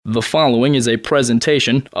The following is a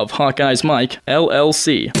presentation of Hawkeye's Mike,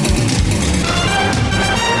 LLC.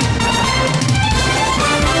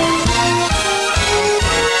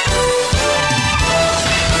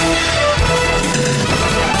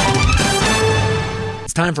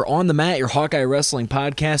 It's time for On the Mat, your Hawkeye Wrestling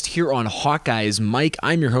podcast here on Hawkeye's Mike.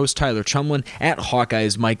 I'm your host, Tyler Chumlin, at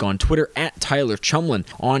Hawkeye's Mike on Twitter, at Tyler Chumlin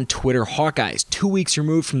on Twitter. Hawkeyes, 2 weeks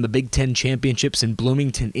removed from the Big Ten Championships in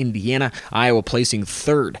Bloomington, Indiana. Iowa placing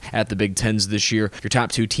third at the Big Tens this year. Your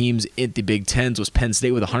top two teams at the Big Tens was Penn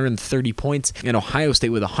State with 130 points and Ohio State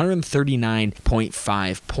with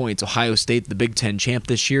 139.5 points. Ohio State, the Big Ten champ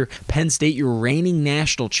this year. Penn State, your reigning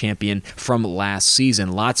national champion from last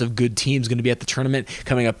season. Lots of good teams going to be at the tournament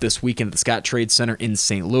coming up this weekend at the Scott Trade Center in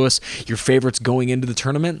St. Louis. Your favorites going into the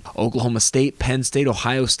tournament, Oklahoma State, Penn State,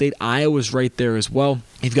 Ohio State. Iowa's right there as well.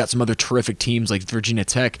 You've got some other terrific teams like Virginia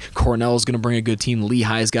Tech. Cornell's going to bring a good team.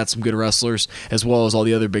 Lehigh's got some good wrestlers, as well as all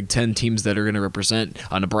the other Big Ten teams that are going to represent.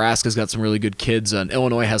 Nebraska's got some really good kids.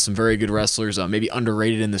 Illinois has some very good wrestlers, maybe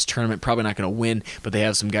underrated in this tournament. Probably not going to win, but they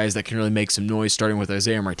have some guys that can really make some noise, starting with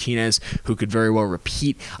Isaiah Martinez, who could very well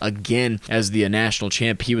repeat again as the national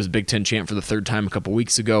champ. He was Big Ten champ for the third time a couple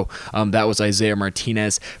weeks ago. That was Isaiah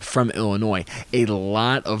Martinez from Illinois. A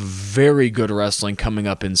lot of very good wrestling coming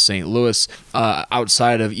up in St. Louis,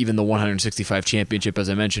 outside of even the 165 championship, as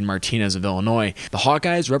I mentioned, Martinez of Illinois. The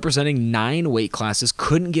Hawkeyes, representing 9 weight classes,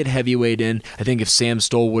 couldn't get heavyweight in. I think if Sam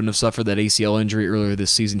Stoll wouldn't have suffered that ACL injury earlier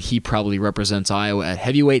this season, he probably represents Iowa at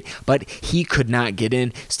heavyweight, but he could not get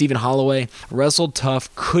in. Stephen Holloway wrestled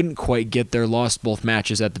tough, couldn't quite get there, lost both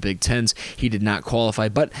matches at the Big Tens. He did not qualify,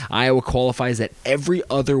 but Iowa qualifies at every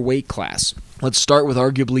other weight class. Let's start with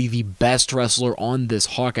arguably the best wrestler on this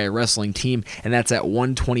Hawkeye wrestling team, and that's at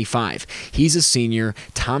 125. He's a senior,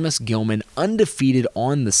 Thomas Gilman, undefeated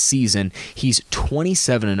on the season. He's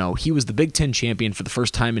 27-0. He was the Big Ten champion for the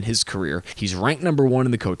first time in his career. He's ranked number 1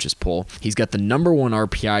 in the coaches poll. He's got the number 1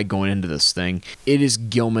 RPI going into this thing. It is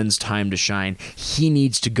Gilman's time to shine. He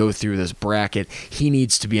needs to go through this bracket. He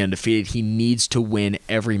needs to be undefeated. He needs to win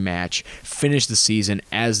every match, finish the season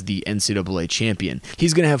as the NCAA champion.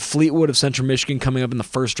 He's going to have Fleetwood of Central Michigan coming up in the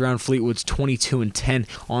first round. Fleetwood's 22-10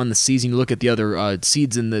 on the season. You look at the other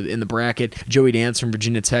seeds in the bracket. Joey Dance from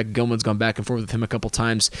Virginia Tech. Gilman's gone back and forth with him a couple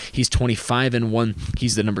times. He's 25-1.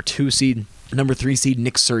 He's the number 2 seed. Number 3 seed,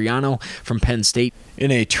 Nick Suriano from Penn State.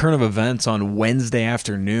 In a turn of events on Wednesday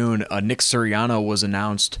afternoon, Nick Suriano was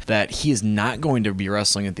announced that he is not going to be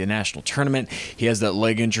wrestling at the national tournament. He has that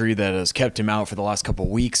leg injury that has kept him out for the last couple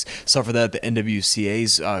weeks. Suffered that at the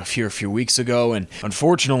NWCA's a few weeks ago, and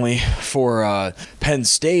unfortunately for Penn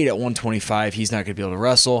State at 125, he's not going to be able to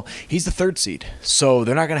wrestle. He's the 3rd seed, so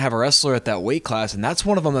they're not going to have a wrestler at that weight class, and that's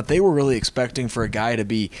one of them that they were really expecting for a guy to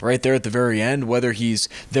be right there at the very end, whether he's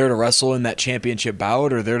there to wrestle in that championship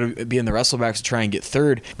bout or there to be in the wrestlebacks to try and get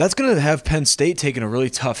 3rd. That's going to have Penn State taking a really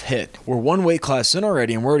tough hit. We're 1 weight class in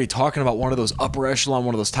already, and we're already talking about one of those upper echelon,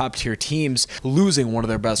 one of those top tier teams losing one of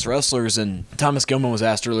their best wrestlers. And Thomas Gilman was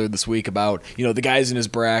asked earlier this week about, the guys in his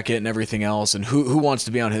bracket and everything else, and who wants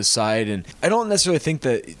to be on his side. And I don't necessarily think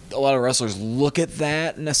that a lot of wrestlers look at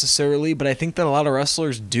that necessarily, but I think that a lot of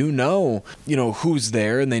wrestlers do know, who's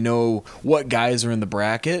there, and they know what guys are in the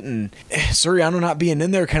bracket. And Suriano not being in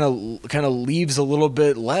there kind of leaves a little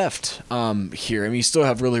bit left here. I mean, you still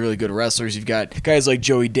have really, really good wrestlers. You've got guys like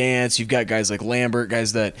Joey Dance. You've got guys like Lambert,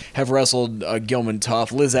 guys that have wrestled Gilman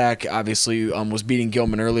tough. Lizak obviously was beating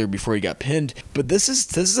Gilman earlier before he got pinned. But this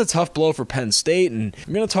is a tough blow for Penn State, and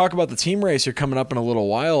I'm going to talk about the team race here coming up in a little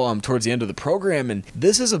while towards the end of the program, and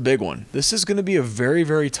this is a big one. This is going to be a very,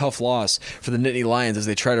 very tough loss for the Nittany Lions as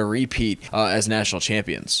they try to repeat as national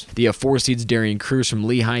champions. The 4 seeds, Darian Cruz from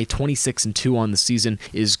Lehigh, 26-2 on the season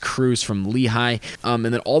is Cruz from Lehigh, and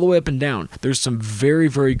then all the way up and down, there's some very,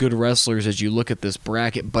 very good wrestlers as you look at this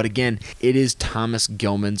bracket, but again, it is Thomas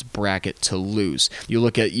Gilman's bracket to lose. You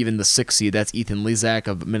look at even the 6th seed, that's Ethan Lizak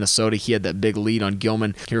of Minnesota. He had that big lead on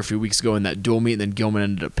Gilman here a few weeks ago in that dual meet, and then Gilman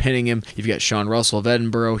ended up pinning him. You've got Sean Russell of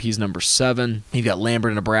Edinburgh. He's number 7. You've got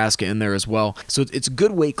Lambert of Nebraska in there as well. So it's a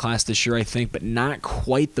good weight class this year, I think, but not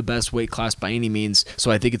quite the best weight class by any means.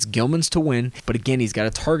 So I think it's Gilman's to win, but again, he's got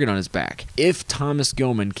a target on his back. If Thomas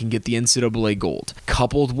Gilman can get the NCAA gold,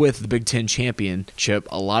 coupled with the Big Ten championship,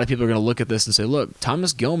 a lot of people are going to look at this and say, look,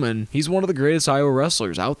 Thomas Gilman, he's one of the greatest Iowa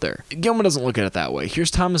wrestlers out there. Gilman doesn't look at it that way.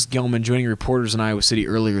 Here's Thomas Gilman joining reporters in Iowa City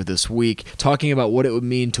earlier this week, talking about what it would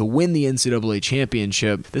mean to win the NCAA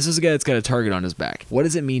championship. This is a guy that's got a target on his back. What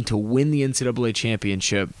does it mean to win the NCAA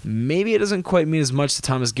championship? Maybe it doesn't quite mean as much to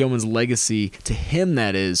Thomas Gilman's legacy, to him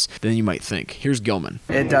that is, than you might think. Here's Gilman.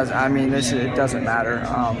 It does. I mean, it doesn't matter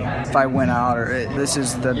if I win out or this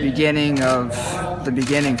is the beginning beginning of the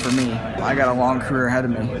beginning for me. I got a long career ahead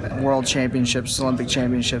of me. World championships, Olympic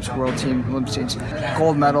championships, Olympic teams,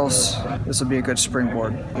 gold medals. This will be a good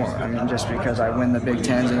springboard. I mean, just because I win the Big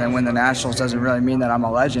Tens and then win the Nationals doesn't really mean that I'm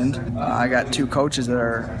a legend. I got 2 coaches that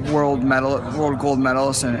are world gold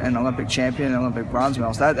medalists and Olympic champion and Olympic bronze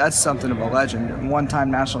medals. That's something of a legend. One-time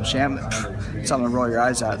national champ, something to roll your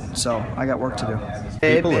eyes at. So I got work to do.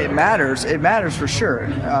 It matters. It matters for sure.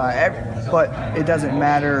 But it doesn't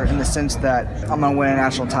matter in the sense that I'm going to win a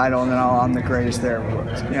national title and then I'm the greatest there.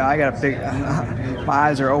 I got a big, my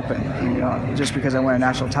eyes are open. Just because I win a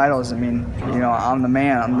national title doesn't mean, I'm the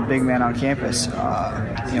man, I'm the big man on campus.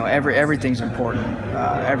 Everything's important.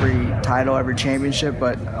 Every title, every championship,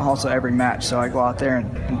 but also every match. So I go out there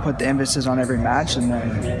and put the emphasis on every match, and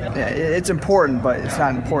then it's important, but it's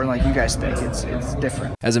not important like you guys think. It's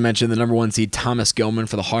different. As I mentioned, the number 1 seed Thomas Gilman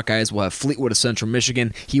for the Hawkeyes will have Fleetwood of Central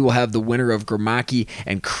Michigan. He will have the winner of Gramacki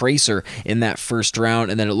and Kraser in that first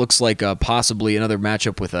round, and then it looks like possibly another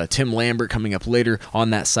matchup with Tim Lambert coming up later on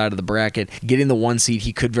that side of the bracket. Getting the 1 seed,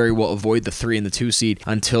 he could very well avoid the 3 and the 2 seed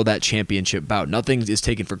until that championship bout. Nothing is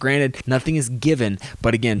taken for granted. Nothing is given.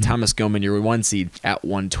 But again, Thomas Gilman, your 1 seed at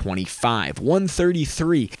 125.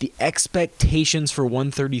 133. The expectations for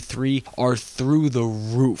 133 are through the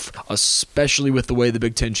roof, especially with the way the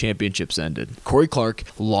Big Ten championships ended. Corey Clark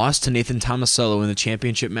lost to Nathan Tomasello in the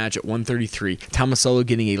championship match at 133. Tomasello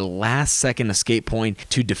getting a last-second escape point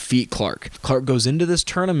to defeat Clark. Clark goes into this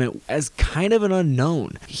tournament as kind of an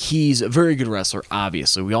unknown. He's a very good wrestler,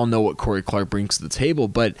 obviously. We all know what Corey Clark brings to the table,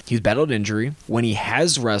 but he's battled injury. When he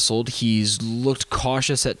has wrestled, he's looked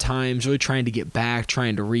cautious at times, really trying to get back,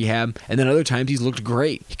 trying to rehab, and then other times he's looked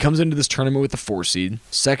great. He comes into this tournament with the 4 seed,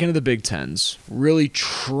 second of the Big Tens, really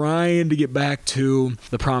trying to get back to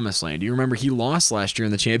the promised land. You remember he lost last year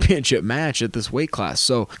in the championship match at this weight class,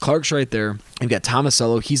 so Clark's right there. You've got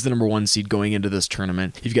Tomasello, he's the number 1 seed going into this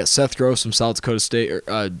tournament. You've got Seth Gross from South Dakota State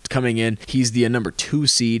coming in. He's the number 2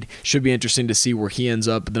 seed. Should be interesting to see where he ends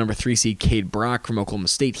up. The number 3 seed, Cade Brock from Oklahoma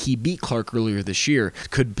State. He beat Clark earlier this year.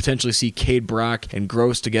 Could potentially see Cade Brock and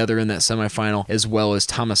Gross together in that semifinal, as well as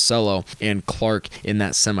Tomasello and Clark in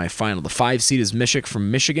that semifinal. The 5 seed is Mishik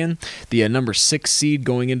from Michigan. The number 6 seed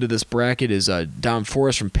going into this bracket is Dom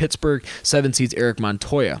Forrest from Pittsburgh. 7 seeds Eric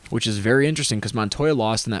Montoya, which is very interesting because Montoya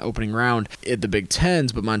lost in that opening round at the Big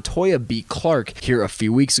Tens, but Montoya beat Clark here a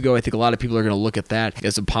few weeks ago. I think a lot of people are going to look at that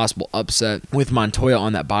as a possible upset with Montoya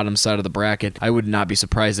on that bottom side of the bracket. I would not be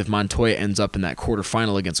surprised if Montoya ends up in that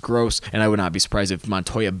quarterfinal against Gross, and I would not be surprised if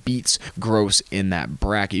Montoya beats Gross in that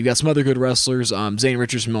bracket. You got some other good wrestlers. Zane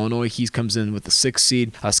Richards from Illinois, he comes in with the 6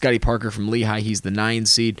 seed. Scotty Parker from Lehigh, he's the 9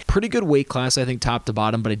 seed. Pretty good weight class, I think, top to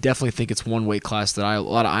bottom, but I definitely think it's one weight class that a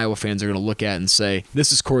lot of Iowa fans are going to look at and say,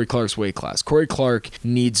 this is Corey Clark's weight class. Corey Clark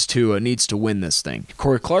needs to win this thing.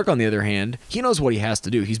 Corey Clark, on the other hand, he knows what he has to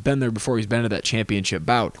do. He's been there before. He's been to that championship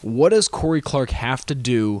bout. What does Corey Clark have to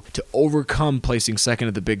do to overcome placing second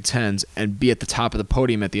at the Big Tens and be at the top of the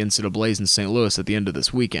podium at the NCAAs in St. Louis at the end of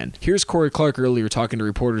this weekend? Here's Corey Clark earlier talking to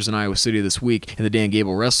reporters in Iowa City this week in the Dan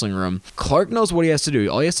Gable Wrestling Room. Clark knows what he has to do.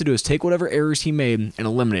 All he has to do is take whatever errors he made and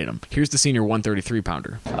eliminate them. Here's the senior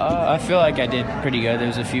 133-pounder. I feel like I did pretty good.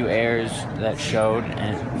 There's a few errors that showed,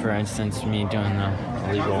 and for instance, me doing the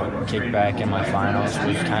illegal kickback in my finals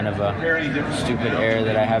was kind of a stupid error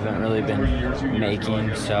that I haven't really been making.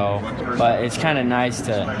 But it's kind of nice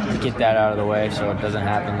to get that out of the way so it doesn't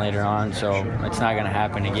happen later on. So it's not going to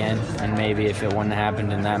happen again. And maybe if it wouldn't have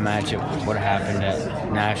happened in that match, it would have happened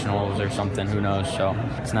at nationals or something. Who knows? So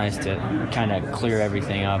it's nice to kind of clear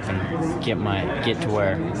everything up and get to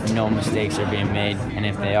where no mistakes are being made. And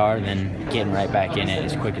if they are, then getting right back in it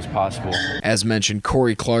as quick as possible. As mentioned,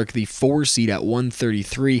 Corey Clark, the 4 seed at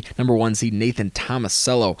 133. Number 1 seed Nathan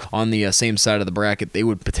Tomasello on the same side of the bracket. They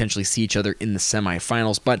would potentially see each other in the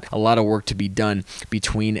semifinals, but a lot of work to be done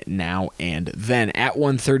between now and then. At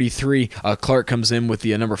 133, Clark comes in with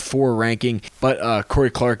the number 4 ranking, but Corey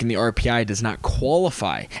Clark in the RPI does not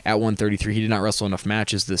qualify at 133. He did not wrestle enough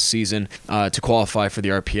matches this season to qualify for the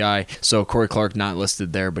RPI, so Corey Clark not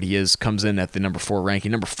listed there, but he comes in at the number 4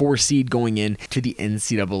 ranking. Number 4 seed going in to the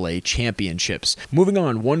NCAA championships. Moving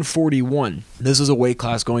on, 141. This is a weight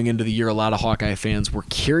class going into the year. A lot of Hawkeye fans were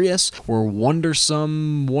curious, were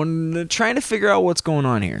wondersome, trying to figure out what's going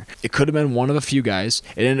on here. It could have been one of a few guys.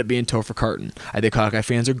 It ended up being Topher Carton. I think Hawkeye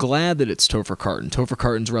fans are glad that it's Topher Carton. Topher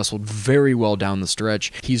Carton's wrestled very well down the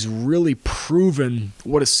stretch. He's really proven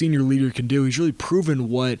what a senior leader can do. He's really proven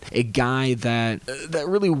what a guy that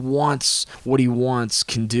really wants what he wants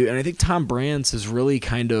can do. And I think Tom Brands has really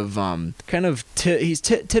tipped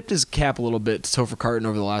his cap a little bit to Topher Carton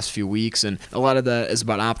over the last few weeks, and a lot of that is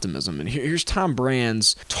about optimism. And here's Tom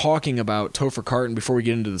Brands talking about Topher Carton before we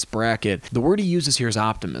get into this bracket. The word he uses here is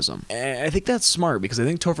optimism. And I think that's smart because I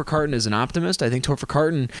think Topher Carton is an optimist. I think Topher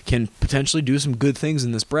Carton can potentially do some good things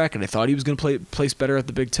in this bracket. I thought he was going to place better at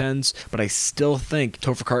the Big Tens, but I still think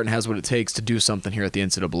Topher Carton has what it takes to do something here at the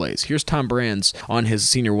NCAAs. Here's Tom Brands on his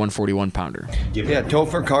senior 141-pounder. Yeah,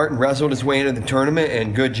 Topher Carton wrestled his way into the tournament,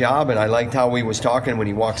 and good job. And I liked how he was talking when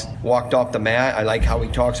he walked off the mat. I like how he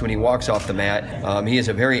talks when he walks off the mat. He is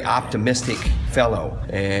a very optimistic fellow,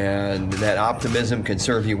 and that optimism can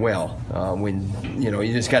serve you well. When you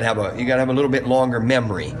just gotta have a little bit longer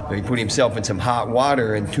memory. He put himself in some hot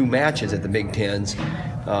water in 2 matches at the Big Tens.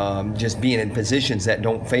 Just being in positions that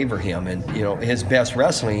don't favor him. And, his best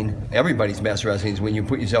wrestling, everybody's best wrestling, is when you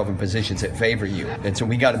put yourself in positions that favor you. And so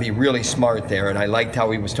we got to be really smart there. And I liked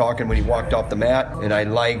how he was talking when he walked off the mat, and I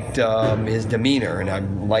liked his demeanor, and I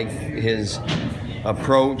liked his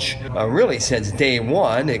approach really since day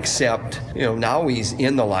one, except now he's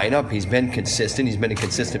in the lineup. He's been consistent. He's been a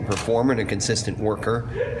consistent performer and a consistent worker,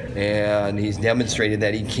 and he's demonstrated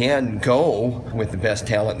that he can go with the best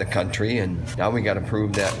talent in the country. And now we got to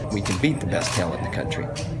prove that we can beat the best talent in the country.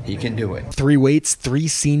 He can do it. 3 weights, 3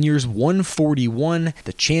 seniors, 141.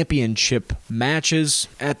 The championship matches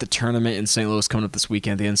at the tournament in St. Louis coming up this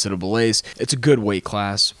weekend, the NCAAs. It's a good weight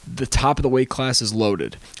class. The top of the weight class is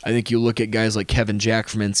loaded. I think you look at guys like Kevin Jack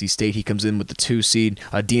from NC State. He comes in with the 2 seed.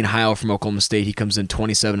 Dean Heil from Oklahoma State. He comes in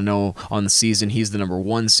 27-0 on the season. He's the number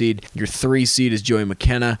 1 seed. Your 3 seed is Joey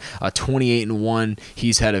McKenna, 28-1.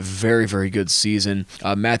 He's had a very, very good season.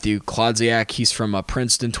 Matthew Klodziak, he's from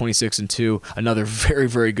Princeton, 26-2. Another very,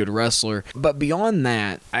 very good wrestler. But beyond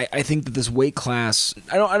that, I think that this weight class,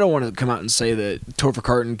 I don't want to come out and say that Topher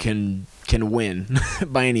Carton can win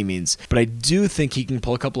by any means, but I do think he can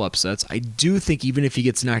pull a couple upsets. I do think even if he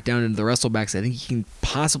gets knocked down into the wrestlebacks, I think he can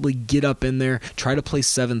possibly get up in there, try to place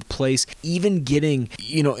 7th place. Even getting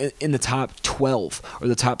in the top 12 or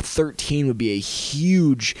the top 13 would be a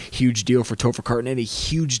huge deal for Topher Carton and a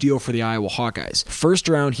huge deal for the Iowa Hawkeyes. First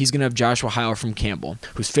round, he's going to have Joshua Heil from Campbell,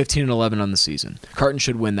 who's 15-11 on the season. Carton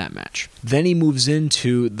should win that match. Then he moves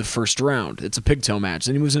into the first round. It's a pigtail match.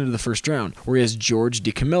 Then he moves into the first round where he has George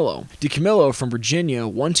DiCamillo. DiCamillo from Virginia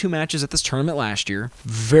won 2 matches at this tournament last year.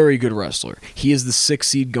 Very good wrestler. He is the 6th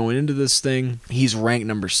seed going into this thing. He's ranked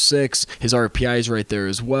number 6. His RPI is right there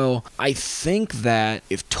as well. I think that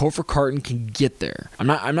if Topher Carton can get there, I'm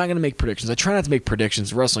not going to make predictions. I try not to make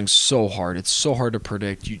predictions. Wrestling's so hard. It's so hard to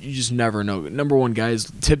predict. You just never know. Number 1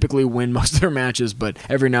 guys typically win most of their matches, but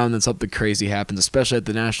every now and then something crazy happens, especially at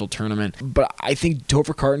the national tournament. But I think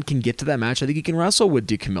Topher Carton can get to that match. I think he can wrestle with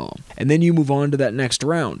DiCamillo. And then you move on to that next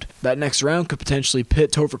round. That next round could potentially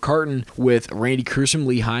pit Topher Carton with Randy Cruz from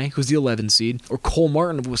Lehigh, who's the 11th seed, or Cole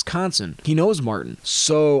Martin of Wisconsin. He knows Martin.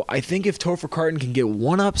 So I think if Topher Carton can get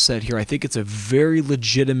one upset here, I think it's a very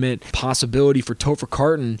legitimate possibility for Topher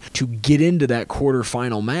Carton to get into that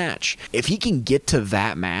quarterfinal match. If he can get to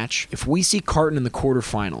that match, if we see Carton in the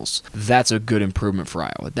quarterfinals, that's a good improvement for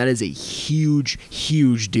Iowa. That is a huge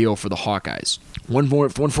deal for the Hawkeyes.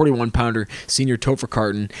 141-pounder, senior Topher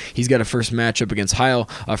Carton. He's got a first matchup against Heil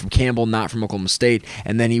from Campbell, not from Oklahoma State,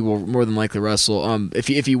 and then he will more than likely wrestle. If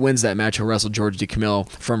he wins that match, he'll wrestle George DiCamillo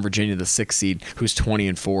from Virginia, the 6th seed, who's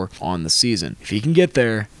 20-4 on the season. If he can get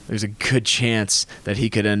there, there's a good chance that he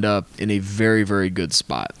could end up in a very, very good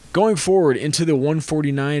spot. Going forward into the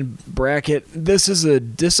 149 bracket, this is a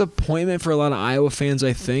disappointment for a lot of Iowa fans,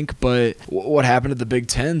 I think, but what happened at the Big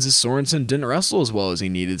Tens is Sorensen didn't wrestle as well as he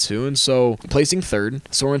needed to, and so placing 3rd,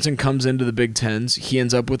 Sorensen comes into the Big Tens. He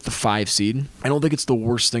ends up with the 5 seed. I don't think it's the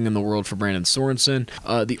worst thing in the world for Brandon Sorensen.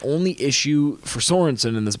 The only issue for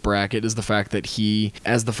Sorensen in this bracket is the fact that he,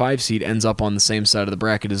 as the 5 seed, ends up on the same side of the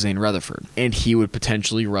bracket as Zane Rutherford, and he would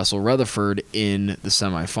potentially wrestle Rutherford in the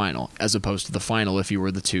semifinal, as opposed to the final if he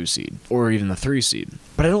were the 2 seed, or even the 3 seed.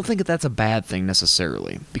 But I don't think that that's a bad thing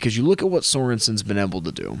necessarily, because you look at what Sorensen's been able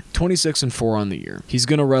to do. 26-4 on the year. He's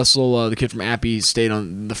going to wrestle the kid from Appy State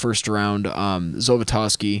on the first round,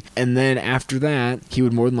 Zovatoski, and then after that, he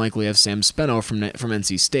would more than likely have Sam Speno from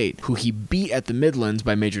NC State, who he beat at the Midlands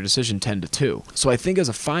by major decision 10-2. So I think as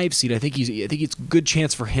a 5 seed, I think it's a good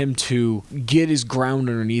chance for him to get his ground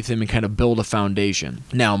underneath him and kind of build a foundation.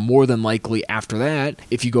 Now, more than likely after that,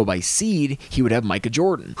 if you go by seed, he would have Micah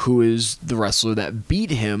Jordan, who is the wrestler that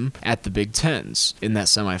beat him at the Big Tens in that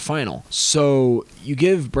semifinal. So you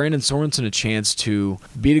give Brandon Sorensen a chance to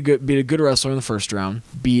beat a good wrestler in the first round,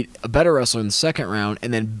 beat a better wrestler in the second round,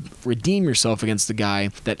 and then redeem yourself against the guy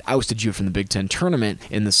that ousted you from the Big Ten tournament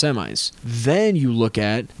in the semis. Then you look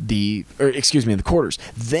at the quarters.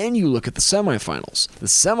 Then you look at the semifinals. The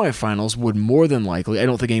semifinals would more than likely, I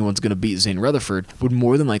don't think anyone's going to beat Zane Rutherford, would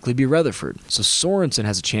more than likely be Rutherford. So Sorensen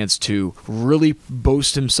has a chance to really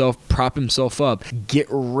boast himself, prop himself up, get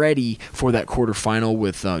ready for that quarterfinal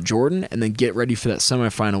with Jordan, and then get ready for that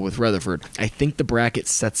semifinal with Rutherford. I think the bracket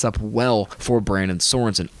sets up well for Brandon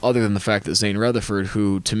Sorensen, other than the fact that Zane Rutherford,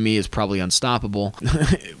 who to me is probably unstoppable,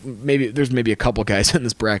 there's maybe a couple guys in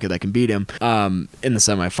this bracket that can beat him in the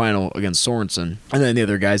semifinal against Sorensen, and then the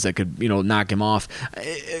other guys that could knock him off.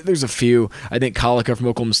 There's a few. I think Kolika from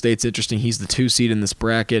Oklahoma State's interesting. He's the 2 seed in this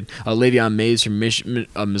bracket. Le'Veon Mays from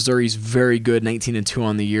Missouri's very good, 19-2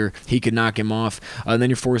 on the year. He could knock him off. And then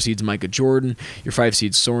your 4 seed's Micah Jordan. Your 5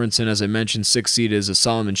 seed's Sorensen, as I mentioned. 6 seed is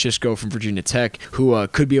Solomon Shishko from Virginia Tech, who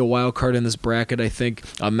could be a wild card in this bracket, I think.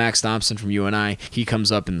 Max Thompson from UNI, he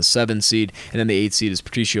comes up in the 7 seed. And then the 8 seed is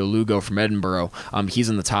Patricio Lugo from Edinburgh. He's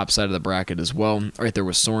on the top side of the bracket as well, right there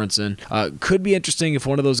with Sorensen. Could be interesting if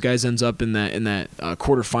one of those guys ends up in that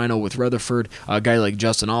quarterfinal with Rutherford. A guy like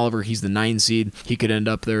Justin Oliver, he's the 9 seed. He could end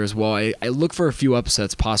up there as well. I look for a few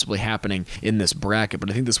upsets possibly happening in this bracket, but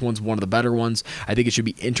I think this one's one of the better ones. I think it should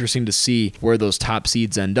be interesting to see where those top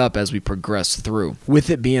seeds end up as we progress through. With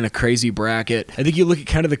it being a crazy bracket, I think you look at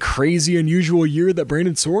kind of the crazy, unusual year that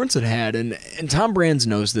Brandon Sorensen had, and Tom Brands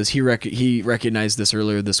knows this. He recognized this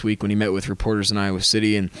earlier this week when he met with reporters in Iowa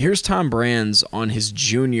City, and here's Tom Brands on his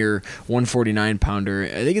junior 149-pounder.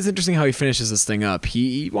 I think it's interesting how he finishes this thing up.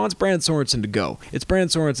 He wants Brandon Sorensen to go. It's Brandon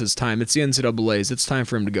Sorensen's time. It's the NCAA's. It's time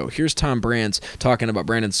for him to go. Here's Tom Brands talking about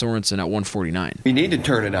Brandon Sorensen at 149. We need to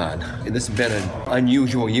turn it on. This has been an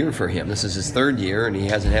unusual year for him. This is his 3rd year, and he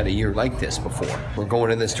hasn't had a year like this before. We're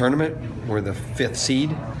going in this tournament. We're the 5th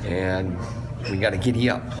seed, and we got to giddy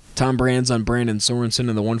up. Tom Brands on Brandon Sorensen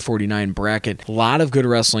in the 149 bracket. A lot of good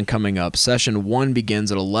wrestling coming up. Session 1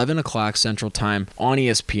 begins at 11 o'clock Central Time on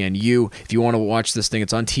ESPNU. If you want to watch this thing,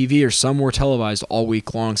 it's on TV or somewhere televised all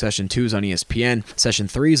week long. Session 2 is on ESPN. Session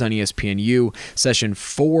 3 is on ESPNU. Session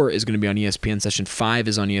 4 is going to be on ESPN. Session 5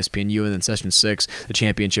 is on ESPNU. And then Session 6, the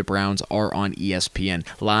championship rounds, are on ESPN,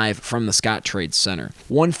 live from the Scottrade Center.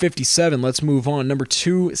 157, let's move on. Number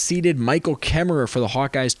 2 seeded Michael Kemmerer for the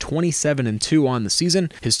Hawkeyes, 27-2 on the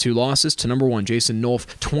season. His 2 losses to number 1 Jason Nolf,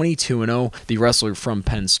 22-0, the wrestler from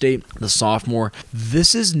Penn State, the sophomore.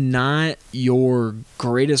 This is not your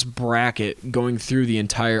greatest bracket going through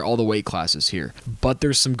all the weight classes here, but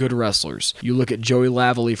there's some good wrestlers. You look at Joey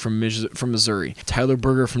Lavallee from Missouri, Tyler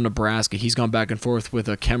Berger from Nebraska. He's gone back and forth with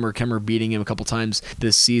Kemmerer beating him a couple times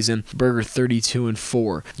this season. Berger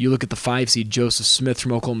 32-4. You look at the 5 seed Joseph Smith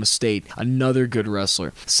from Oklahoma State, another good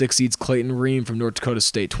wrestler. 6 seeds Clayton Ream from North Dakota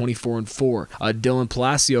State, 24-4. Dylan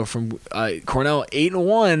Palacio from Cornell,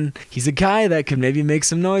 8-1. He's a guy that could maybe make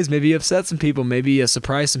some noise, maybe upset some people, maybe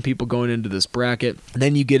surprise some people going into this bracket.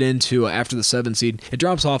 Then you get into, after the 7 seed, it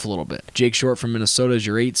drops off a little bit. Jake Short from Minnesota is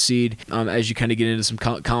your 8 seed. As you kind of get into some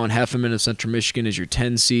Colin Hefferman of Central Michigan is your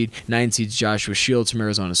 10 seed. 9 seeds Joshua Shields from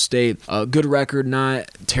Arizona State. Good record, not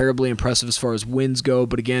terribly impressive as far as wins go,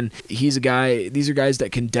 but again, he's a guy. These are guys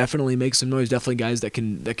that can definitely make some noise, definitely guys that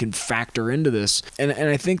can factor into this. And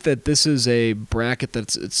I think that this is a bracket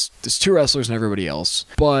that's there's 2 wrestlers and everybody else,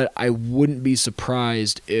 but I wouldn't be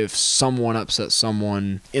surprised if someone upsets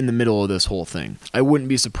someone in the middle of this whole thing. I wouldn't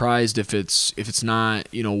be surprised if it's not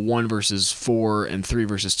 1 versus 4 and 3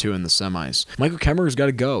 versus 2 in the semis. Michael Kemmerer's got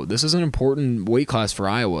to go. This is an important weight class for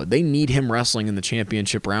Iowa. They need him wrestling in the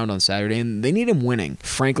championship round on Saturday, and they need him winning.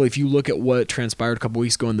 Frankly, if you look at what transpired a couple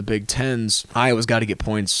weeks ago in the Big Tens, Iowa's got to get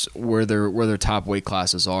points where their top weight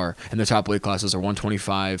classes are, and their top weight classes are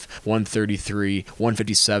 125, 133,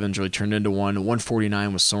 157 really turned into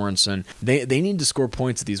 149 with Sorensen. They need to score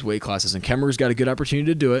points at these weight classes, and Kemmerer's got a good opportunity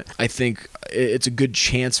to do it. I think it's a good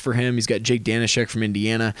chance for him. He's got Jake Danishek from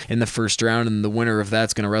Indiana in the first round, and the winner of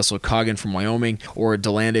that's going to wrestle Coggin from Wyoming or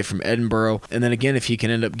Delande from Edinburgh. And then again, if he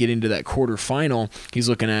can end up getting to that quarterfinal, he's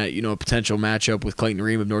looking at a potential matchup with Clayton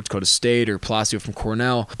Ream of North Dakota State or Palacio from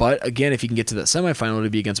Cornell. But again, if he can get to that semifinal, it'll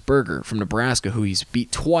be against Berger from Nebraska, who he's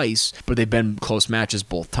beat twice, but they've been close matches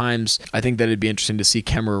both times. I think that it'd be interesting to see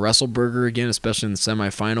Kemmerer wrestle Berger again, especially in the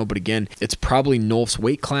semifinal. But again, it's probably Nolf's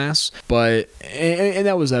weight class, and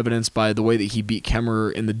that was evidenced by the way that that he beat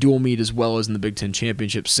Kemmerer in the dual meet as well as in the Big Ten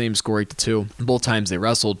Championship. Same score, 8-2. Both times they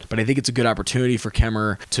wrestled, but I think it's a good opportunity for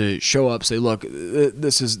Kemmerer to show up, say, look,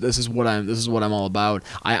 this is what I'm all about.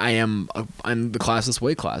 I'm the classless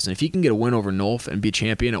weight class, and if he can get a win over Nolf and be a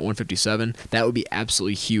champion at 157, that would be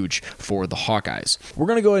absolutely huge for the Hawkeyes. We're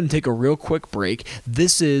gonna go ahead and take a real quick break.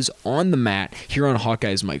 This is On the Mat here on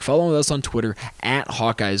Hawkeyes Mike. Follow us on Twitter at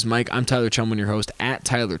Hawkeyes Mike. I'm Tyler Chumlin, your host at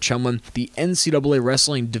Tyler Chumlin. The NCAA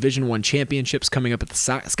Wrestling Division I Championships coming up at the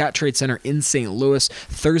Scott Trade Center in St. Louis,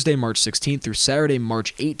 Thursday, March 16th through Saturday,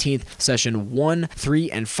 March 18th. Session 1,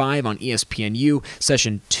 3, and 5 on ESPNU.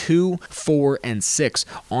 Session 2, 4, and 6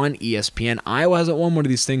 on ESPN. Iowa hasn't won one of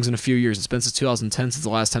these things in a few years. It's been since 2010 since the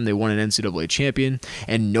last time they won an NCAA champion,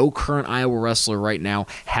 and no current Iowa wrestler right now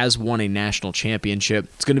has won a national championship.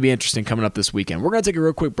 It's going to be interesting coming up this weekend. We're going to take a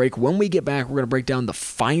real quick break. When we get back, we're going to break down the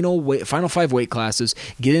final 5 weight classes,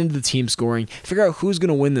 get into the team scoring, figure out who's going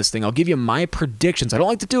to win this thing. I'll give you my predictions. I don't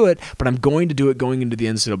like to do it, but I'm going to do it going into the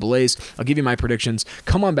NCAAs. I'll give you my predictions.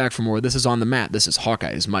 Come on back for more. This is On the Mat. This is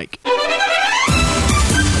Hawkeyes Mike.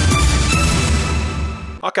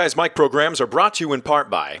 Hawkeyes Mike programs are brought to you in part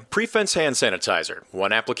by Prefense Hand Sanitizer.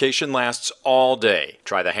 One application lasts all day.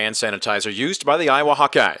 Try the hand sanitizer used by the Iowa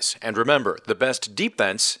Hawkeyes. And remember, the best deep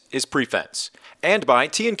fence is Prefense. And by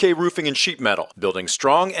T&K Roofing and Sheet Metal, building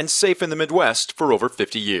strong and safe in the Midwest for over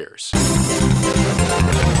 50 years.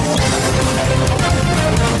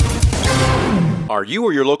 Are you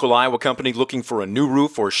or your local Iowa company looking for a new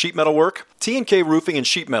roof or sheet metal work? T&K Roofing and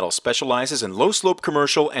Sheet Metal specializes in low-slope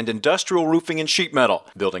commercial and industrial roofing and sheet metal.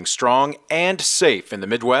 Building strong and safe in the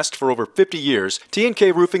Midwest for over 50 years,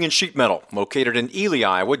 T&K Roofing and Sheet Metal, located in Ely,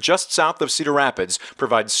 Iowa, just south of Cedar Rapids,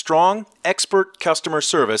 provides strong, expert customer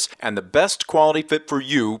service and the best quality fit for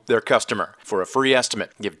you, their customer. For a free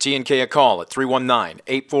estimate, give T&K a call at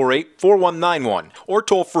 319-848-4191 or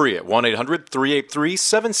toll free at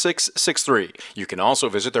 1-800-383-7663. You can also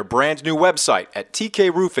visit their brand new website at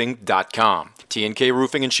tkroofing.com. T&K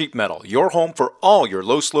Roofing and Sheet Metal, your home for all your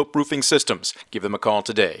low-slope roofing systems. Give them a call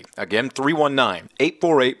today. Again,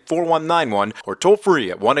 319-848-4191 or toll free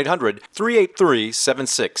at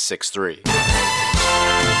 1-800-383-7663.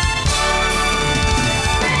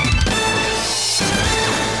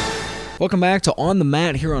 Welcome back to On the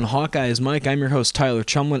Mat here on Hawkeyes Mike. I'm your host, Tyler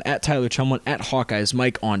Chumlin, at Tyler Chumlin, at Hawkeyes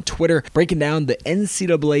Mike on Twitter, breaking down the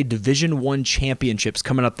NCAA Division I Championships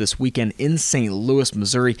coming up this weekend in St. Louis,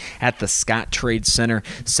 Missouri at the Scott Trade Center.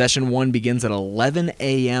 Session 1 begins at 11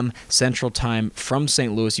 a.m. Central Time from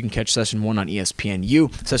St. Louis. You can catch Session 1 on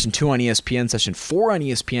ESPNU, Session 2 on ESPN, Session 4 on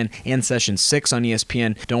ESPN, and Session 6 on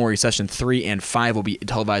ESPN. Don't worry, Session 3 and 5 will be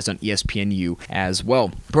televised on ESPNU as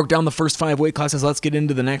well. Broke down the first 5 weight classes. Let's get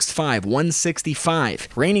into the next 5. 165.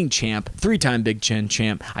 Reigning champ, 3-time Big Ten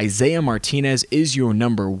champ, Isaiah Martinez is your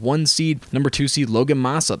number 1 seed. Number 2 seed, Logan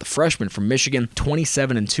Massa, the freshman from Michigan,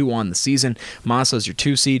 27-2 on the season. Massa is your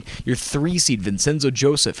 2 seed. Your 3 seed, Vincenzo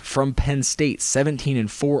Joseph from Penn State,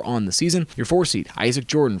 17-4 on the season. Your 4 seed, Isaac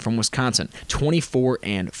Jordan from Wisconsin,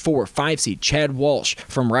 24-4. 5 seed, Chad Walsh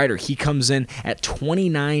from Rider. He comes in at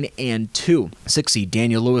 29-2. 6 seed,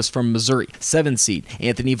 Daniel Lewis from Missouri. 7 seed,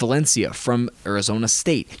 Anthony Valencia from Arizona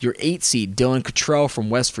State. Your 8 seed, Dylan Cottrell from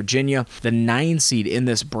West Virginia. The 9 seed in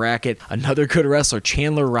this bracket, another good wrestler,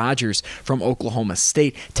 Chandler Rogers from Oklahoma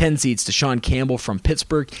State. 10 seeds, Deshaun Campbell from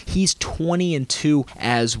Pittsburgh. He's 20-2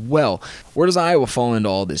 as well. Where does Iowa fall into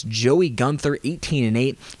all this? Joey Gunther,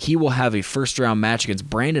 18-8. He will have a first-round match against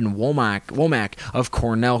Brandon Womack of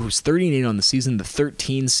Cornell, who's 30-8 on the season, the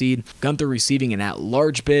 13 seed. Gunther receiving an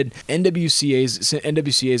at-large bid.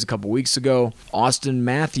 NWCA's a couple weeks ago. Austin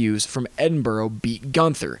Matthews from Edinburgh beat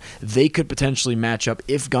Gunther. They could potentially match up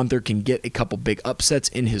if Gunther can get a couple big upsets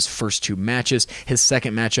in his first 2 matches. His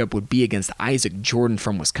second matchup would be against Isaac Jordan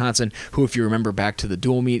from Wisconsin, who, if you remember back to the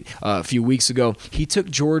dual meet a few weeks ago, he took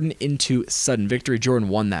Jordan into sudden victory. Jordan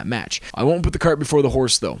won that match. I won't put the cart before the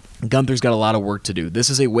horse, though. Gunther's got a lot of work to do. This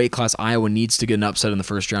is a weight class Iowa needs to get an upset in the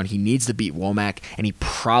first round. He needs to beat Womack, and he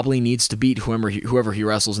probably needs to beat whoever he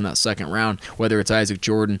wrestles in that second round, whether it's Isaac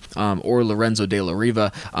Jordan or Lorenzo De La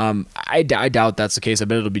Riva. I doubt that's the case. I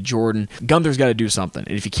bet it'll be Jordan. Gunther's got to do something.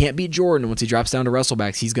 And if he can't beat Jordan once he drops down to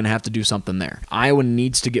wrestlebacks, he's going to have to do something there. Iowa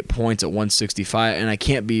needs to get points at 165, and I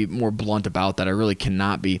can't be more blunt about that. I really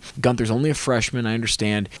cannot be. Gunther's only a freshman, I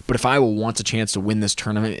understand, but if Iowa wants a chance to win this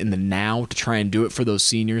tournament in the now to try and do it for those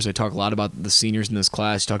seniors, I talk a lot about the seniors in this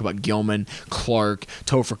class. You talk about Gilman, Clark,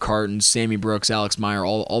 Topher Carton, Sammy Brooks, Alex Meyer,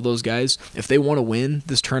 all those guys. If they want to win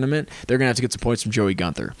this tournament, they're going to have to get some points from Joey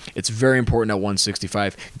Gunther. It's very important at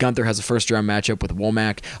 165. Gunther has a first-round matchup with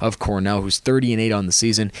Womack. of Cornell, who's 30-8 on the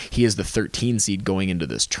season. He is the 13 seed going into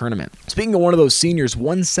this tournament. Speaking of one of those seniors,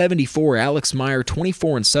 174, Alex Meyer,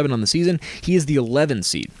 24-7 on the season. He is the 11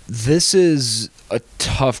 seed. This is a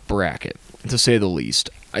tough bracket, to say the least.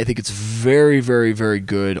 I think it's very, very, very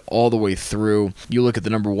good all the way through. You look at the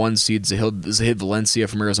number 1 seed, Zahid Valencia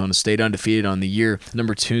from Arizona State, undefeated on the year.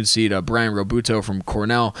 Number 2 seed, Brian Robuto from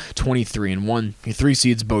Cornell, 23-1. Your 3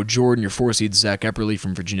 seeds, Bo Jordan. Your 4 seed, Zach Epperly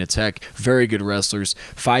from Virginia Tech. Very good wrestlers.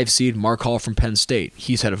 5 seed, Mark Hall from Penn State.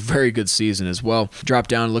 He's had a very good season as well. Drop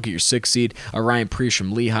down and look at your 6 seed, Ryan Preece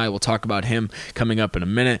from Lehigh. We'll talk about him coming up in a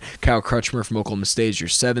minute. Kyle Crutchmer from Oklahoma State is your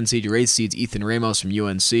 7 seed. Your 8 seeds, Ethan Ramos from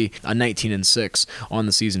UNC, 19-6 on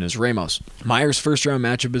the season is Ramos. Meyer's first round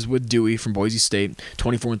matchup is with Dewey from Boise State,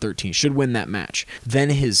 24-13. Should win that match.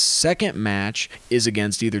 Then his second match is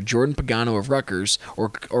against either Jordan Pagano of Rutgers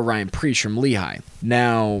or Ryan Preece from Lehigh.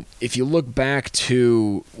 Now, if you look back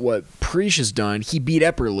to what Preece has done, he beat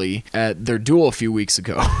Epperly at their duel a few weeks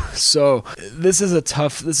ago. So this is a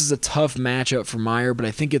tough matchup for Meyer, but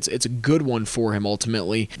I think it's a good one for him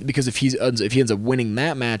ultimately, because if he ends up winning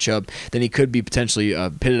that matchup, then he could be potentially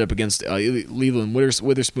pitted up against Leland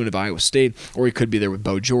Witherspoon of Iowa State, or he could be there with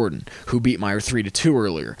Bo Jordan, who beat Meyer 3-2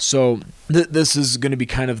 earlier. So this is going to be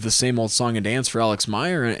kind of the same old song and dance for Alex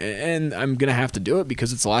Meyer, and I'm going to have to do it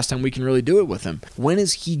because it's the last time we can really do it with him. When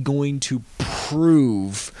is he going to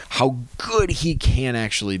prove how good he can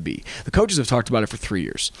actually be? The coaches have talked about it for 3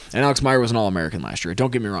 years, and Alex Meyer was an All-American last year.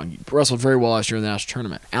 Don't get me wrong. He wrestled very well last year in the national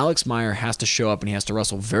tournament. Alex Meyer has to show up, and he has to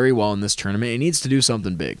wrestle very well in this tournament. He needs to do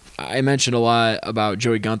something big. I mentioned a lot about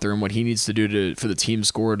Joey Gunther and what he needs to do for the team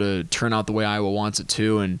score to turn out the way Iowa wants it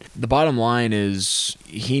to, and the bottom line is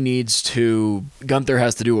Gunther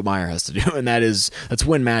has to do what Meyer has to do, and that's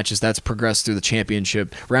win matches, that's progress through the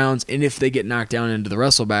championship rounds, and if they get knocked down into the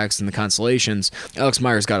wrestlebacks and the consolations, Alex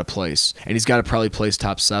Meyer's got to place, and he's got to probably place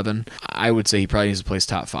top 7. I would say he probably needs to place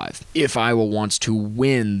top 5 if Iowa wants to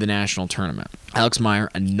win the national tournament. Alex Meyer,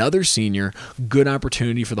 another senior, good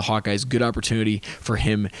opportunity for the Hawkeyes, good opportunity for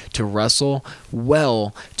him to wrestle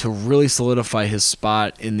well to really solidify his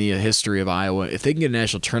spot in the history of Iowa. If they can get a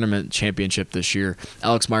national tournament championship this year,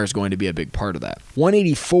 Alex Meyer is going to be a big part of that.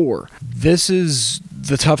 184, this is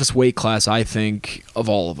the toughest weight class, I think, of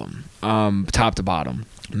all of them, top to bottom.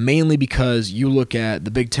 Mainly because you look at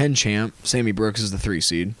the Big Ten champ, Sammy Brooks is the 3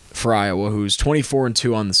 seed for Iowa, who's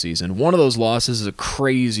 24-2 on the season. One of those losses is a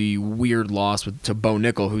crazy, weird loss to Bo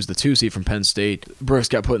Nickel, who's the 2 seed from Penn State. Brooks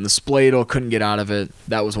got put in the spladle, couldn't get out of it.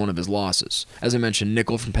 That was one of his losses. As I mentioned,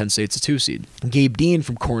 Nickel from Penn State's a 2 seed. Gabe Dean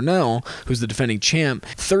from Cornell, who's the defending champ,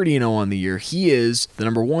 30-0 on the year. He is the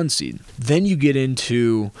number 1 seed. Then you get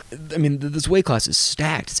into, this weight class is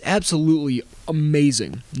stacked. It's absolutely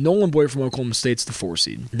amazing. Nolan Boyd from Oklahoma State's the 4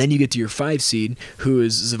 seed. Then you get to your 5 seed, who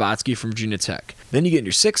is Zavatsky from Virginia Tech. Then you get into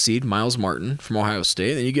your 6 seed, Miles Martin from Ohio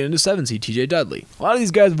State. Then you get into 7 seed, TJ Dudley. A lot of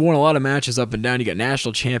these guys have won a lot of matches up and down. You got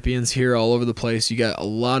national champions here all over the place. You got a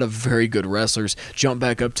lot of very good wrestlers. Jump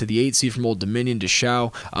back up to the 8 seed from Old Dominion,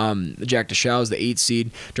 Deschaux. Jack Deschaux is the 8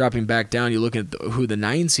 seed. Dropping back down, you look at who the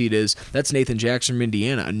 9 seed is. That's Nathan Jackson from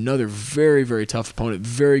Indiana. Another very, very tough opponent.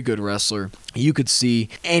 Very good wrestler. You could see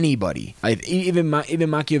anybody, even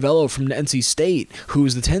Machiavello from NC State,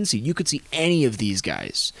 who's the 10 seed. You could see any of these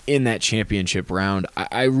guys in that championship round.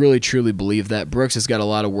 I really, truly believe that. Brooks has got a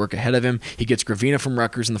lot of work ahead of him. He gets Gravina from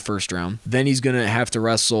Rutgers in the first round. Then he's going to have to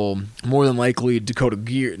wrestle, more than likely, Dakota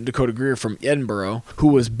Greer from Edinboro, who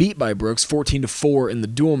was beat by Brooks 14-4 in the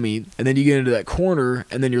dual meet. And then you get into that corner,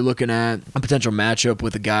 and then you're looking at a potential matchup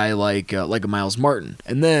with a guy like a Miles Martin.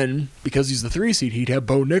 And then, because he's the 3 seed, he'd have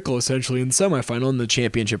Bo Nickel essentially in the semifinal, and the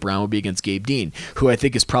championship round would be against Gabe Dean, who I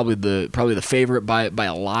think is probably the favorite by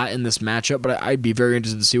a lot in this matchup. But I'd be very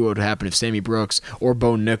interested to see what would happen if Sammy Brooks or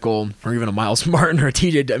Bo Nickel or even a Miles Martin or a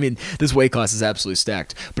TJ. This weight class is absolutely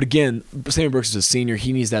stacked. But again, Sammy Brooks is a senior.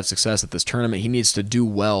 He needs to have success at this tournament. He needs to do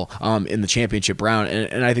well in the championship round.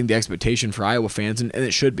 And I think the expectation for Iowa fans, and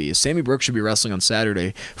it should be, is Sammy Brooks should be wrestling on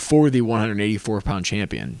Saturday for the 184-pound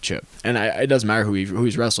championship. And it doesn't matter who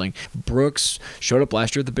he's wrestling. Brooks showed up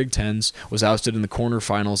last year at the Big Tens, was ousted in the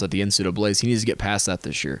quarterfinals at the NCAAs. He needs to get past that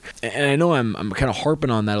this year. And I know I'm kind of harping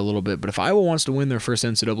on that a little bit, but if Iowa wants to win their first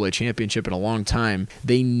NCAA championship in a long time,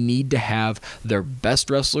 they need to have their best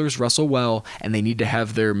wrestlers wrestle well, and they need to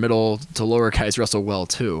have their middle to lower guys wrestle well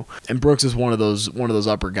too. And Brooks is one of those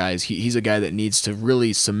upper guys. He's a guy that needs to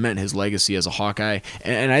really cement his legacy as a Hawkeye,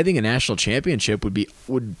 and I think a national championship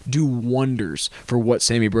would do wonders for what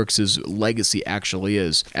Sammy Brooks' legacy actually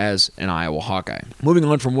is as an Iowa Hawkeye. Moving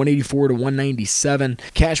on from 184 to 197,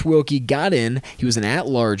 Cash Wilkie got in. He was an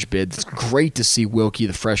at-large bid. It's great to see Wilkie,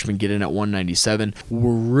 the freshman, get in at 197.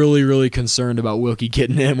 We're really, really concerned concerned about Wilkie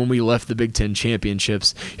getting in when we left the Big Ten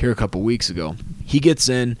championships here a couple weeks ago. He gets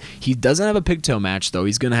in. He doesn't have a pigtail match, though.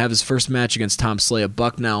 He's going to have his first match against Tom Slay of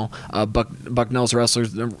Bucknell. Bucknell's wrestler,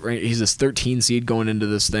 he's this 13 seed going into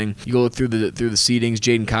this thing. You go look through the seedings.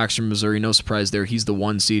 Jaden Cox from Missouri, no surprise there. He's the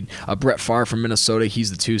 1 seed. Brett Farr from Minnesota, he's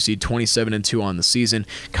the 2 seed, 27-2 on the season.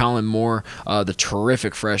 Colin Moore, the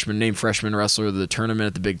terrific freshman, named freshman wrestler of the tournament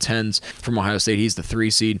at the Big Tens from Ohio State, he's the 3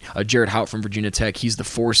 seed. Jared Hout from Virginia Tech, he's the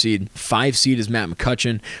 4 seed. 5 seed is Matt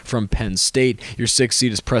McCutcheon from Penn State. Your 6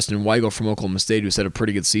 seed is Preston Weigel from Oklahoma State, who's had a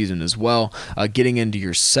pretty good season as well. Getting into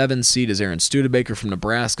your 7 seed is Aaron Studebaker from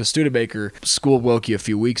Nebraska. Studebaker schooled Wilkie a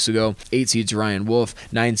few weeks ago. 8 seed's Ryan Wolf.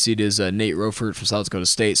 9 seed is Nate Rofert from South Dakota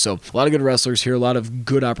State. So a lot of good wrestlers here, a lot of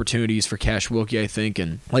good opportunities for Cash Wilkie, I think.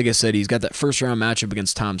 And like I said, he's got that first round matchup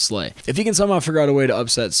against Tom Slay. If he can somehow figure out a way to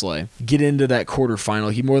upset Slay, get into that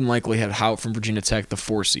quarterfinal, he more than likely had Hout from Virginia Tech, the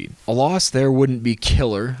 4 seed. A loss there wouldn't be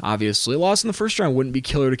killer, obviously. A loss in the first round wouldn't be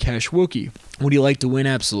killer to Cash Wilkie. Would he like to win?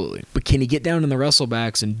 Absolutely. But can he get down in the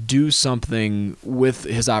wrestlebacks and do something with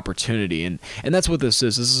his opportunity? And that's what this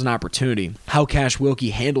is. This is an opportunity. How Cash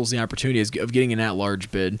Wilkie handles the opportunity of getting an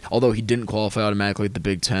at-large bid, although he didn't qualify automatically at the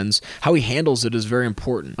Big Tens. How he handles it is very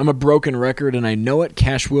important. I'm a broken record, and I know it.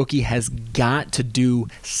 Cash Wilkie has got to do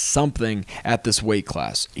something at this weight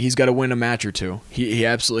class. He's got to win a match or two. He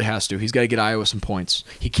absolutely has to. He's got to get Iowa some points.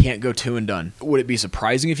 He can't go 2 and done. Would it be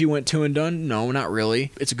surprising if he went 2 and done? No, not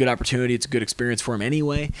really. It's a good opportunity. It's a good experience for him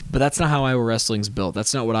anyway, but that's not how Iowa Wrestling's built.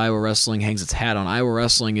 That's not what Iowa Wrestling hangs its hat on. Iowa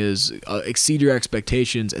Wrestling is exceed your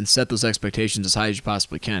expectations and set those expectations as high as you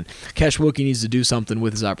possibly can. Cash Wilkie needs to do something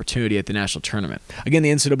with his opportunity at the national tournament. Again,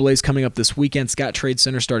 the NCAA is coming up this weekend. Scott Trade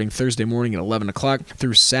Center starting Thursday morning at 11 o'clock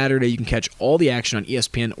through Saturday. You can catch all the action on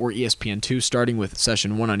ESPN or ESPN2, starting with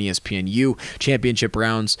Session 1 on ESPNU. Championship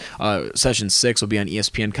rounds, Session 6 will be on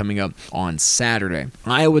ESPN coming up on Saturday.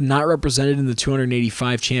 Iowa not represented in the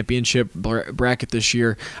 285 championship bracket this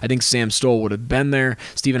year. I think Sam Stoll would have been there.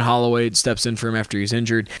 Stephen Holloway steps in for him after he's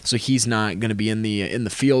injured, so he's not going to be in the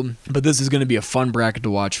field. But this is going to be a fun bracket to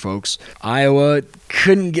watch, folks. Iowa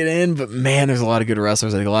couldn't get in, but man, there's a lot of good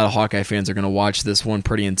wrestlers. I think a lot of Hawkeye fans are going to watch this one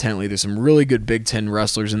pretty intently. There's some really good Big Ten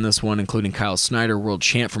wrestlers in this one, including Kyle Snyder, world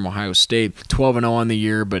champ from Ohio State, 12-0 on the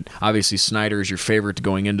year, but obviously Snyder is your favorite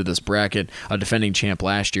going into this bracket, a defending champ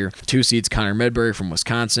last year. 2 seeds Connor Medbury from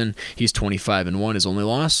Wisconsin. He's 25-1. His only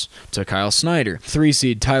loss to Kyle Snyder. 3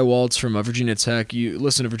 seed Ty Waltz from Virginia Tech. You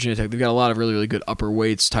listen to Virginia Tech, they've got a lot of really, really good upper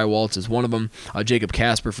weights. Ty Waltz is one of them. Jacob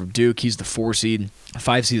Casper from Duke, he's the 4 seed.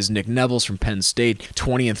 5 seed is Nick Nevels from Penn State,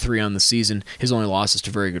 20-3 on the season. His only loss is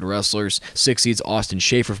to very good wrestlers. 6 seeds Austin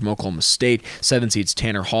Schaefer from Oklahoma State. 7 seeds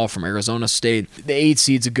Tanner Hall from Arizona State. The 8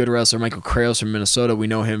 seed's a good wrestler, Michael Krales from Minnesota. We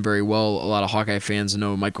know him very well. A lot of Hawkeye fans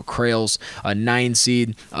know Michael Krales. 9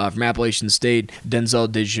 seed from Appalachian State, Denzel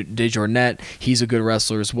DeJournette. He's a good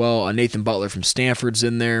wrestler as well. Nathan Butler from Stanford's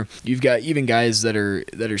in there. You've got even guys that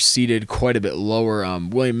are seated quite a bit lower.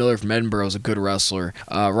 William Miller from Edinburgh is a good wrestler.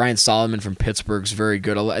 Ryan Solomon from Pittsburgh's very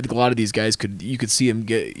good. I think a lot of these guys you could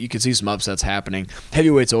see some upsets happening.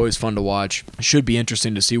 Heavyweight's always fun to watch. Should be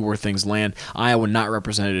interesting to see where things land. Iowa not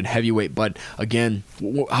represented in heavyweight, but again,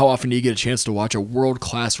 how often do you get a chance to watch a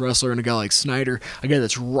world-class wrestler and a guy like Snyder, a guy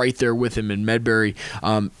that's right there with him in Medbury?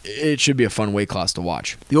 It should be a fun weight class to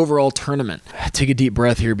watch. The overall tournament. Take a deep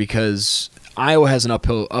breath here because Iowa has an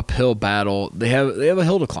uphill battle. They have a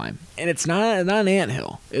hill to climb, and it's not an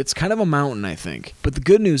anthill. It's kind of a mountain, I think. But the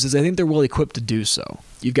good news is I think they're well equipped to do so.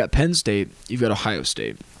 You've got Penn State, you've got Ohio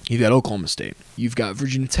State, you've got Oklahoma State, you've got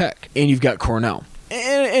Virginia Tech, and you've got Cornell.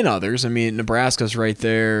 And others. I mean, Nebraska's right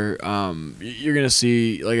there. You're going to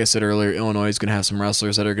see, like I said earlier, Illinois is going to have some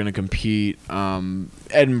wrestlers that are going to compete.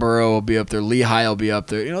 Edinburgh will be up there. Lehigh will be up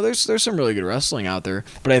there. You know, there's some really good wrestling out there.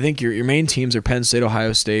 But I think your main teams are Penn State,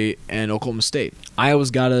 Ohio State, and Oklahoma State. Iowa's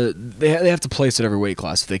got to – they have to place at every weight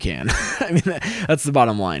class if they can. I mean, that's the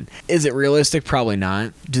bottom line. Is it realistic? Probably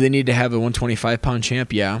not. Do they need to have a 125-pound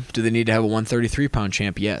champ? Yeah. Do they need to have a 133-pound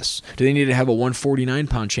champ? Yes. Do they need to have a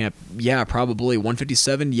 149-pound champ? Yeah, probably.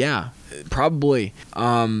 157? Yeah. Probably.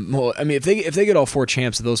 Well, I mean, if they get all 4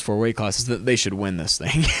 champs of those 4 weight classes, they should win this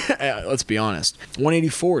thing. Let's be honest.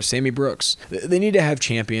 184, Sammy Brooks. They need to have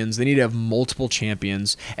champions. They need to have multiple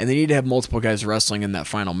champions, and they need to have multiple guys wrestling in that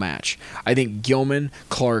final match. I think Gilman,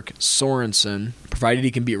 Clark, Sorensen, provided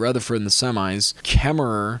he can beat Rutherford in the semis,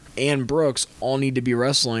 Kemmerer, and Brooks all need to be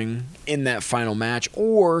wrestling in that final match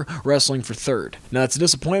or wrestling for third. Now, it's a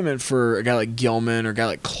disappointment for a guy like Gilman or a guy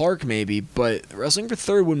like Clark maybe, but wrestling for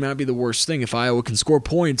third would not be the worst thing if Iowa can score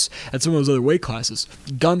points at some of those other weight classes.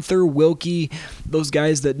 Gunther, Wilkie, those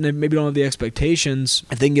guys that maybe don't have the expectations,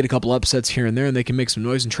 if they can get a couple upsets here and there and they can make some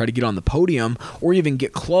noise and try to get on the podium or even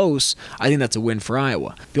get close, I think that's a win for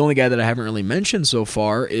Iowa. The only guy that I haven't really mentioned so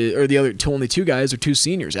far, or the only two guys are two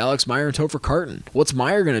seniors, Alex Meyer and Topher Carton. What's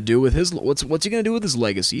Meyer going to do with his, what's he going to do with his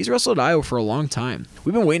legacy? He's wrestled at Iowa for a long time.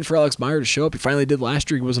 We've been waiting for Alex Meyer to show up. He finally did last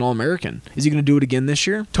year. He was an All-American. Is he going to do it again this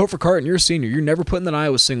year? Topher Carton, you're a senior. You're never putting that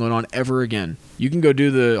Iowa singlet on ever again. You can go do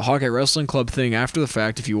the Hawkeye Wrestling Club thing after the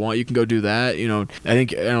fact if you want. You can go do that. I don't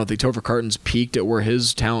think Topher Carton's peaked at where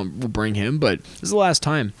his talent will bring him, but this is the last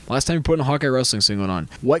time. Last time you're putting a Hawkeye Wrestling singlet on.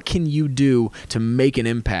 What can you do to make an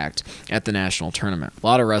impact at the national tournament? A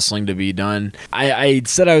lot of wrestling to be done. I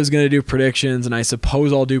said I was going to do predictions, and I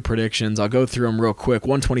suppose I'll do predictions. I'll go through them real quick.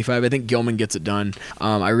 125, I think Gilman gets it done.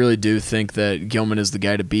 I really do think that Gilman is the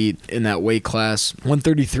guy to beat in that weight class.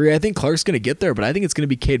 133, I think Clark's going to get there, but I think it's going to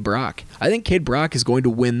be Cade Brock. I think Cade Brock is going to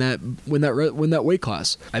win that weight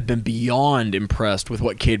class. I've been beyond impressed with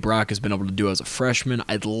what Cade Brock has been able to do as a freshman.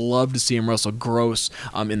 I'd love to see him wrestle Gross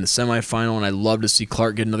in the semifinal, and I'd love to see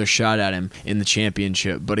Clark get another shot at him in the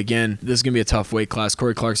championship. But again, this is going to be a tough weight class.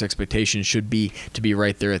 Corey Clark's expectation should be to be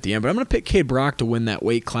right there at the end. But I'm going to pick Cade Brock to win that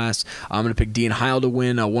weight class. I'm going to pick Dean Heil to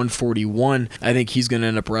win 141. I think he's going to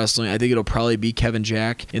end up wrestling. I think it'll probably be Kevin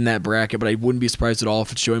Jack in that bracket, but I wouldn't be surprised at all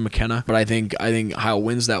if it's Joey McKenna. But I think Heil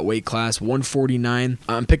wins that weight class. 149.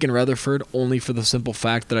 I'm picking Rutherford only for the simple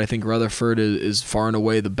fact that I think Rutherford is far and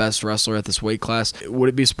away the best wrestler at this weight class. Would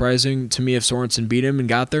it be surprising to me if Sorensen beat him and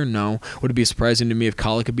got there? No. Would it be surprising to me if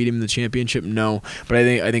Kolika beat him in the championship? No. But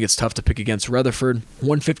I think it's tough to pick against Rutherford.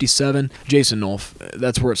 157. Jason Nolf.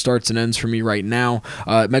 That's where it starts and ends for me right now.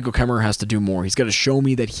 Michael Kemmerer has to do more. He's got to show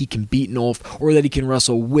me that he can beat Nolf or that he can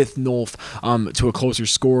wrestle with Nolf to a closer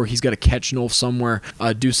score. He's got to catch Nolf somewhere,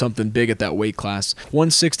 do something big at that weight class.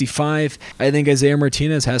 165. I think Isaiah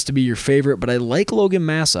Martinez has to be your favorite, but I like Logan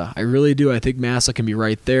Massa. I really do. I think Massa can be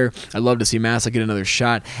right there. I'd love to see Massa get another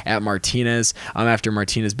shot at Martinez after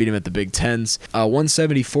Martinez beat him at the Big Tens.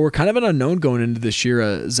 174, kind of an unknown going into this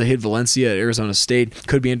year. Zahid Valencia at Arizona State.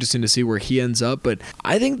 Could be interesting to see where he ends up, but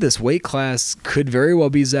I think this weight class could very well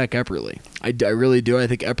be Zach Epperly. I really do. I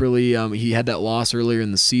think Epperly, he had that loss earlier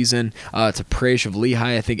in the season to Presh of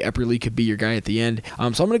Lehigh. I think Epperly could be your guy at the end. So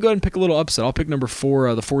I'm going to go ahead and pick a little upset. I'll pick number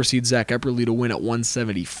 4, the 4 seed Zach Epperly to win at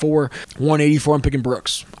 174. 184, I'm picking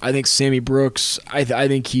Brooks. I think Sammy Brooks, I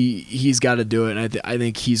think he's got to do it, and I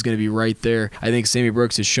think he's going to be right there. I think Sammy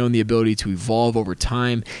Brooks has shown the ability to evolve over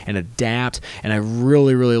time and adapt, and I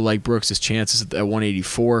really, really like Brooks' chances at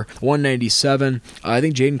 184. 197, I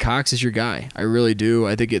think Jaden Cox is your guy. I really do.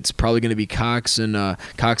 I think it's probably going to be Cox and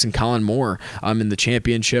Colin Moore in the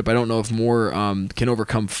championship. I don't know if Moore can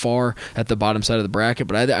overcome Farr at the bottom side of the bracket,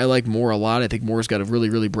 but I like Moore a lot. I think Moore's got a really,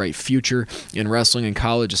 really bright future in wrestling in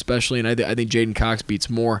college especially, and I think Jaden Cox beats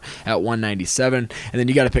Moore at 197. And then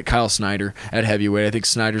you got to pick Kyle Snyder at heavyweight. I think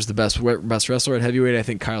Snyder's the best wrestler at heavyweight. I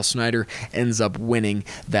think Kyle Snyder ends up winning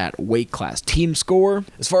that weight class. Team score,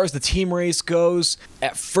 as far as the team race goes,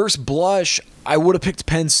 at first blush, I would have picked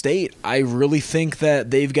Penn State. I really think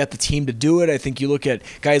that they've got the team to do it. I think you look at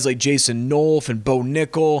guys like Jason Nolf and Bo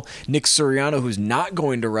Nickel, Nick Suriano, who's not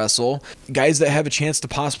going to wrestle, guys that have a chance to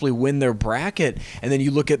possibly win their bracket. And then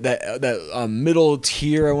you look at that middle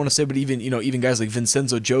tier, I want to say, but even guys like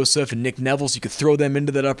Vincenzo Joseph and Nick Neville, you could throw them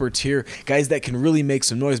into that upper tier. Guys that can really make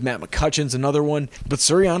some noise. Matt McCutcheon's another one. But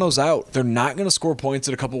Suriano's out. They're not going to score points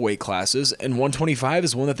at a couple weight classes, and 125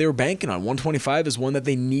 is one that they were banking on. 125 is one that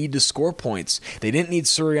they need to score points. They didn't need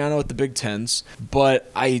Suriano at the Big Tens,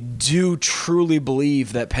 but I do truly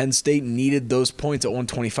believe that Penn State needed those points at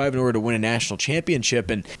 125 in order to win a national championship,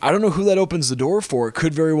 and I don't know who that opens the door for. It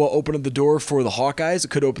could very well open up the door for the Hawkeyes.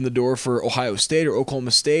 It could open the door for Ohio State or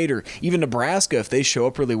Oklahoma State or even Nebraska if they show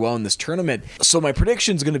up really well in this tournament. So my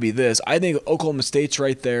prediction is going to be this. I think Oklahoma State's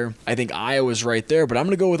right there. I think Iowa's right there, but I'm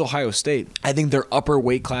going to go with Ohio State. I think their upper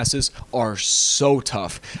weight classes are so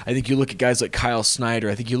tough. I think you look at guys like Kyle Snyder.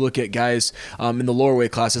 I think you look at guys in the lower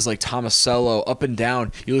weight classes like Tomasello, up and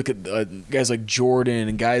down. You look at guys like Jordan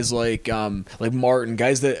and guys like Martin,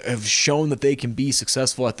 guys that have shown that they can be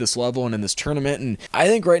successful at this level and in this tournament. And I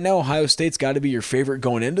think right now Ohio State's got to be your favorite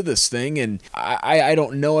going into this thing. And I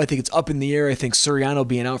don't know. I think it's up in the air. I think Suriano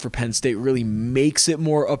being out for Penn State really makes it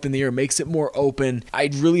more up in the air, makes it more open. I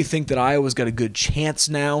really think that Iowa's got a good chance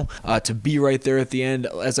now to be right there at the end.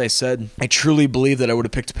 As I said, I truly believe that I would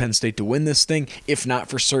have picked Penn State to win this thing if not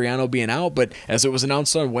for Suriano being out. out, but as it was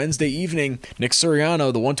announced on Wednesday evening, Nick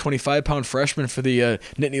Suriano, the 125-pound freshman for the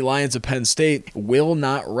Nittany Lions of Penn State, will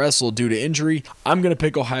not wrestle due to injury. I'm going to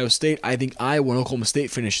pick Ohio State. I think Iowa and Oklahoma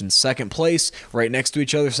State finish in second place, right next to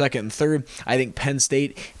each other, second and third. I think Penn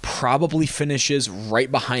State probably finishes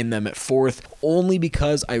right behind them at fourth, only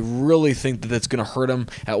because I really think that that's going to hurt them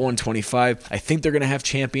at 125. I think they're going to have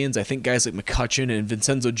champions. I think guys like McCutcheon and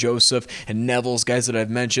Vincenzo Joseph and Neville's, guys that I've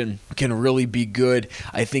mentioned, can really be good.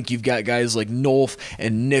 I think you've got guys like Nolf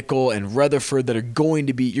and Nickel and Rutherford that are going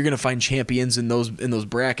to be, you're going to find champions in those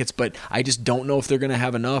brackets, but I just don't know if they're going to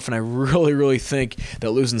have enough, and I really think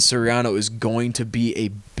that losing Suriano is going to be a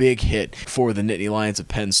big hit for the Nittany Lions of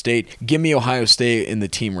Penn State. Give me Ohio State in the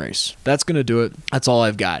team race. That's going to do it. That's all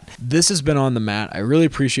I've got. This has been On the Mat. I really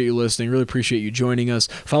appreciate you listening. Really appreciate you joining us.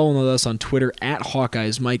 Following us on Twitter at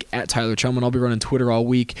Hawkeyes Mike, at Tyler Chumman. I'll be running Twitter all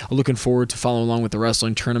week. I'm looking forward to following along with the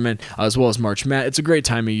wrestling tournament as well as March Madness. It's a great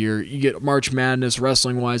time of year. You get March Madness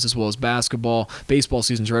wrestling-wise as well as basketball. Baseball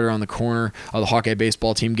season's right around the corner. The Hawkeye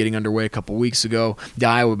baseball team getting underway a couple weeks ago. The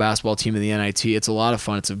Iowa basketball team in the NIT. It's a lot of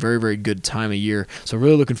fun. It's a very good time of year. So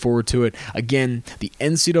really looking forward to it. Again, the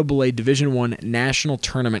NCAA Division I National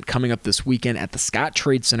Tournament coming up this weekend at the Scott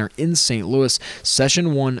Trade Center in St. Louis.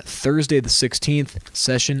 Session 1, Thursday the 16th.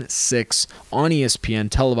 Session 6 on ESPN,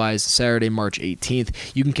 televised Saturday, March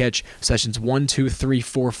 18th. You can catch sessions 1, 2, 3,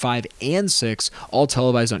 4, 5, and 6, all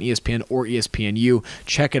televised on ESPN or ESPNU.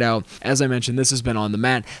 Check it out. As I mentioned, this has been On the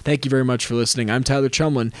Mat. Thank you very much for listening. I'm Tyler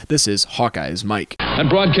Chumlin. This is Hawkeyes Mike. That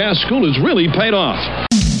broadcast school has really paid off.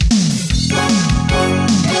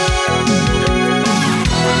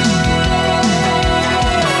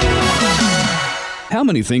 How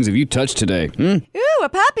many things have you touched today? Ooh, a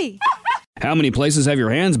puppy. How many places have your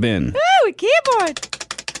hands been? Ooh, a keyboard.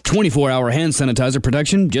 24-hour hand sanitizer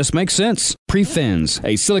protection just makes sense. Prefins,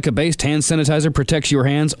 a silica-based hand sanitizer, protects your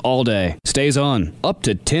hands all day. Stays on up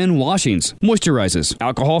to 10 washings. Moisturizes,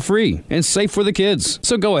 alcohol-free, and safe for the kids.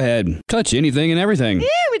 So go ahead, touch anything and everything. Ew,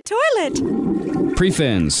 a toilet.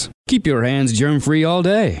 Prefins, keep your hands germ-free all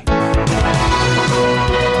day.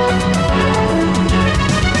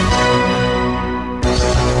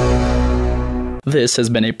 This has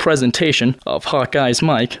been a presentation of Hawkeyes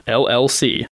Mike, LLC.